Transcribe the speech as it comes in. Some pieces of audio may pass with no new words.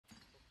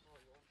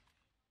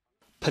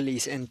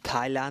Police in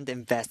Thailand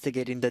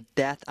investigating the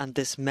death and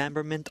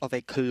dismemberment of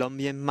a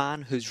Colombian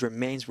man whose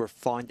remains were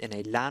found in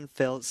a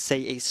landfill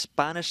say a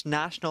Spanish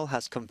national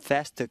has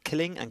confessed to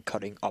killing and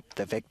cutting up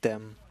the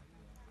victim.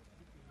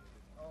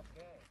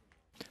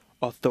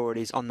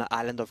 Authorities on the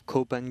island of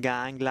Koh Pha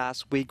Ngan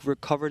last week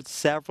recovered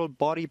several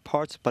body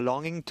parts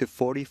belonging to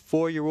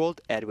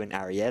 44-year-old Edwin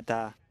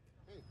Arrieta.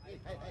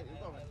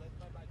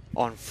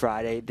 On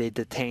Friday, they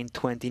detained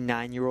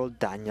 29-year-old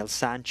Daniel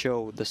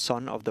Sancho, the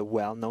son of the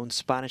well-known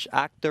Spanish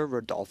actor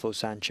Rodolfo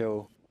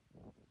Sancho.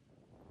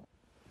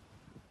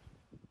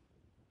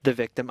 The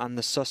victim and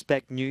the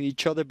suspect knew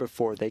each other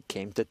before they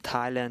came to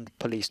Thailand,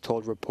 police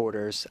told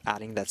reporters,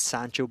 adding that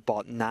Sancho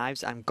bought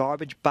knives and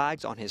garbage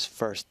bags on his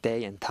first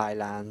day in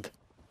Thailand.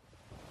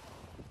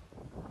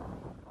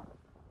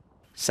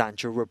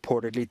 Sancho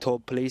reportedly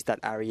told police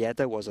that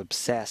Arrieta was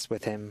obsessed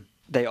with him.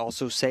 They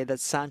also say that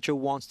Sancho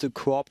wants to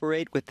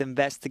cooperate with the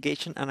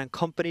investigation and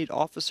accompanied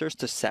officers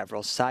to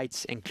several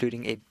sites,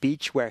 including a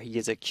beach where he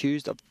is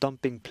accused of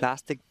dumping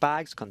plastic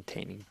bags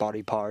containing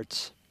body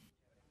parts.